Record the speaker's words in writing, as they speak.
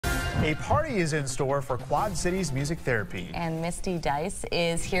A party is in store for Quad Cities Music Therapy. And Misty Dice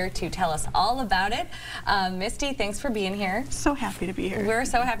is here to tell us all about it. Misty, thanks for being here. So happy to be here. We're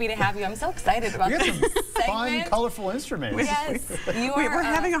so happy to have you. I'm so excited about this segment. Fun, colorful instruments. Yes, we're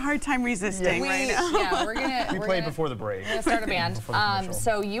having a hard time resisting right now. Yeah, we're gonna. We played before the break. We're gonna start a band.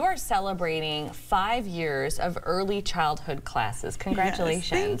 So you are celebrating 5 years of early childhood classes.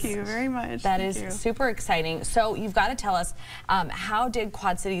 Congratulations! Yes, thank you very much. That is super exciting. So you've got to tell us, how did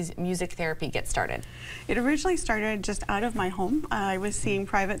Quad Cities Music Therapy get started? It originally started just out of my home. I was seeing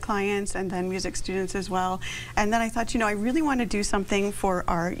private clients and then music students as well. And then I thought, you know, I really want to do something for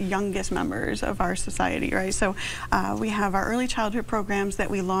our youngest members of our society, right? So we have our early childhood programs that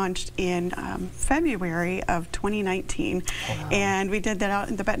we launched in February of 2019. Oh, wow. And we did that out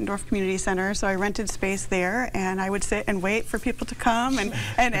in the Bettendorf Community Center. So I rented space there and I would sit and wait for people to come and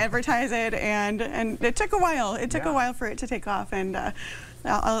advertise it. And it took a while. It took a while for it to take off. And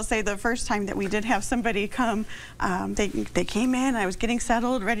I'll say the first time that we did have somebody come, they came in, I was getting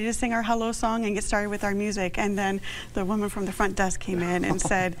settled, ready to sing our hello song and get started with our music, and then the woman from the front desk came in and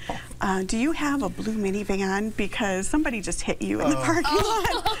said, do you have a blue minivan because somebody just hit you in the parking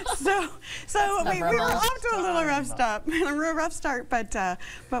lot? So we were off to a little rough start,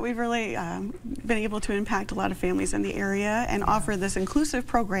 but we've really been able to impact a lot of families in the area and offer this inclusive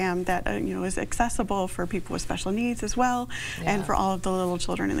program that you know, is accessible for people with special needs as well, and for all of the little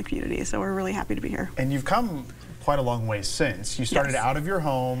children in the community. So we're really happy to be here. And you've come quite a long way since. You started out of your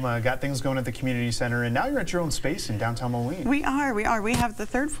home, got things going at the community center, and now you're at your own space in downtown Moline. We are. We have the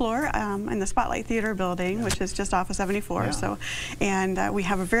third floor in the Spotlight Theater building, which is just off of 74. So, and we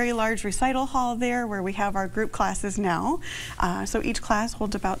have a very large recital hall there where we have our group classes now. So each class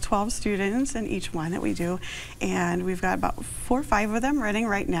holds about 12 students in each one that we do, and we've got about 4 or 5 of them running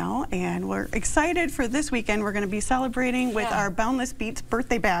right now, and we're excited for this weekend. We're going to be celebrating with our Boundless Beats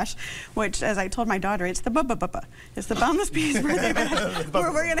birthday bash, which, as I told my daughter, it's the ba-ba-ba-ba. It's the Boundless Beats birthday bash.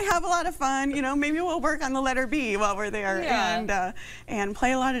 We're going to have a lot of fun. You know, maybe we'll work on the letter B while we're there, and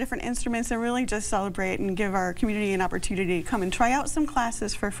play a lot of different instruments and really just celebrate and give our community an opportunity to come and try out some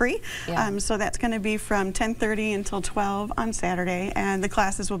classes for free. So that's going to be from 10:30 until 12 on Saturday, and the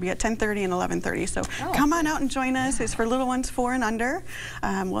classes will be at 10:30 and 11:30. So come on out and join us. It's for little ones 4 and under.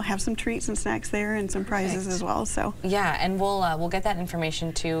 We'll have some treats and snacks there and some prizes as well. So and we'll get that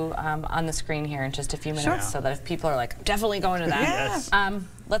information too on the screen here in just a few minutes, so that if people are like, definitely going to that.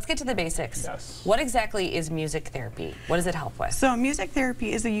 Let's get to the basics. What exactly is music therapy? What does it help with? So music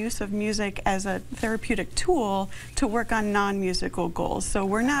therapy is the use of music as a therapeutic tool to work on non-musical goals. So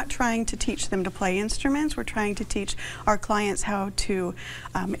we're not trying to teach them to play instruments. We're trying to teach our clients how to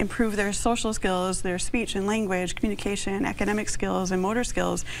improve their social skills, their speech and language, communication, academic skills, and motor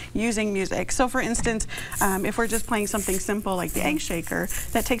skills using music. So for instance, if we're just playing something simple like the egg shaker,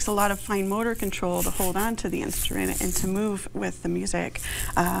 that takes a lot of fine motor control to hold on to the instrument and to move with the music.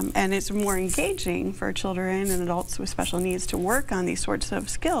 And it's more engaging for children and adults with special needs to work on these sorts of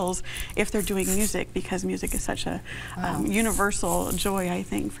skills if they're doing music, because music is such a universal joy, I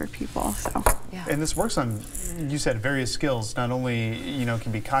think, for people. So. And this works on, you said, various skills. Not only, you know,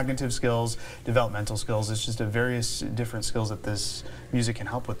 can be cognitive skills, developmental skills. It's just a various different skills that this music can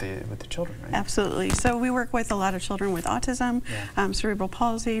help with the children, right? Absolutely. So we work with a lot of children with autism, cerebral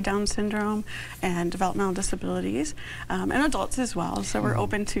palsy, Down syndrome, and developmental disabilities, and adults as well. So we're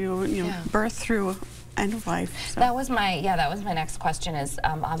open to birth through end of life. So. That was my next question. Is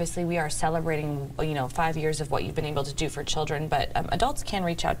obviously we are celebrating 5 years of what you've been able to do for children, but adults can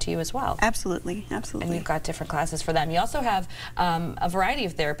reach out to you as well. Absolutely, absolutely. And you've got different classes for them. You also have a variety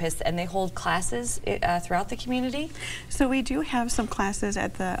of therapists, and they hold classes throughout the community. So we do have some classes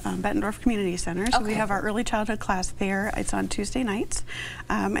at the Bettendorf Community Center. So we have our early childhood class there. It's on Tuesday nights,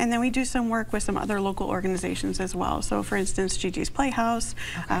 and then we do some work with some other local organizations as well. So for instance, Gigi's Playhouse,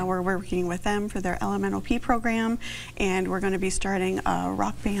 we're working with them for their LMNOP program, and we're going to be starting a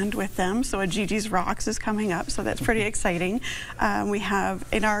rock band with them. So a Gigi's Rocks is coming up, so that's pretty exciting. We have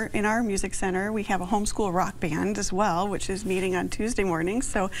in our music center, we have a homeschool rock band as well, which is meeting on Tuesday mornings.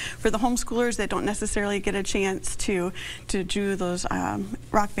 So for the homeschoolers that don't necessarily get a chance to do those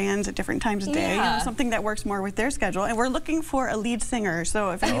rock bands at different times of day, something that works more with their schedule. And we're looking for a lead singer.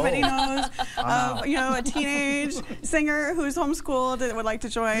 So if anybody knows of a teenage singer who's homeschooled that would like to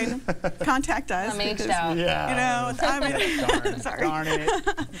join, contact us. I'm aged out. Sorry. Darn it.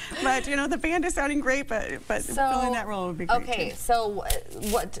 But the band is sounding great, but filling that role would be great. Okay, so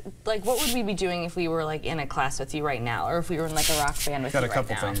what would we be doing if we were in a class with you right now, or if we were in a rock band with you right now? Got a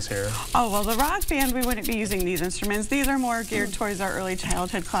couple things here. Oh, well, the rock band, we wouldn't be using these instruments. These are more geared towards our early childhood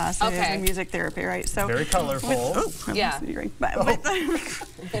childhood classes and music therapy, right? So very colorful. Live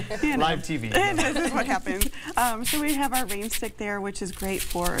TV. This is what happens. So we have our rain stick there, which is great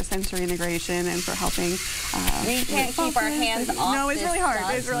for sensory integration and for helping. We can't keep our hands off. No, it's really hard.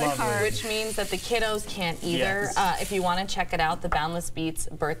 It's really hard. Which means that the kiddos can't either. If you want to check it out, the Boundless Beats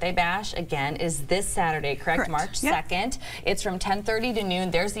Birthday Bash, again, is this Saturday, correct? March 2nd. It's from 10:30 to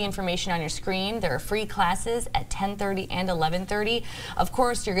noon. There's the information on your screen. There are free classes at 10:30 and 11:30. Of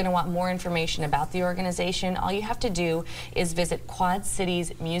course, you're going to want more information about the organization. All you have to do is visit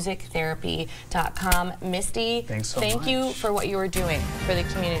QuadCitiesMusicTherapy.com. Misty, thank you for what you are doing for the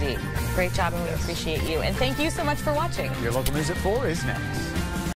community. Great job, and we appreciate you. And thank you so much for watching. Your local news at 4 is next.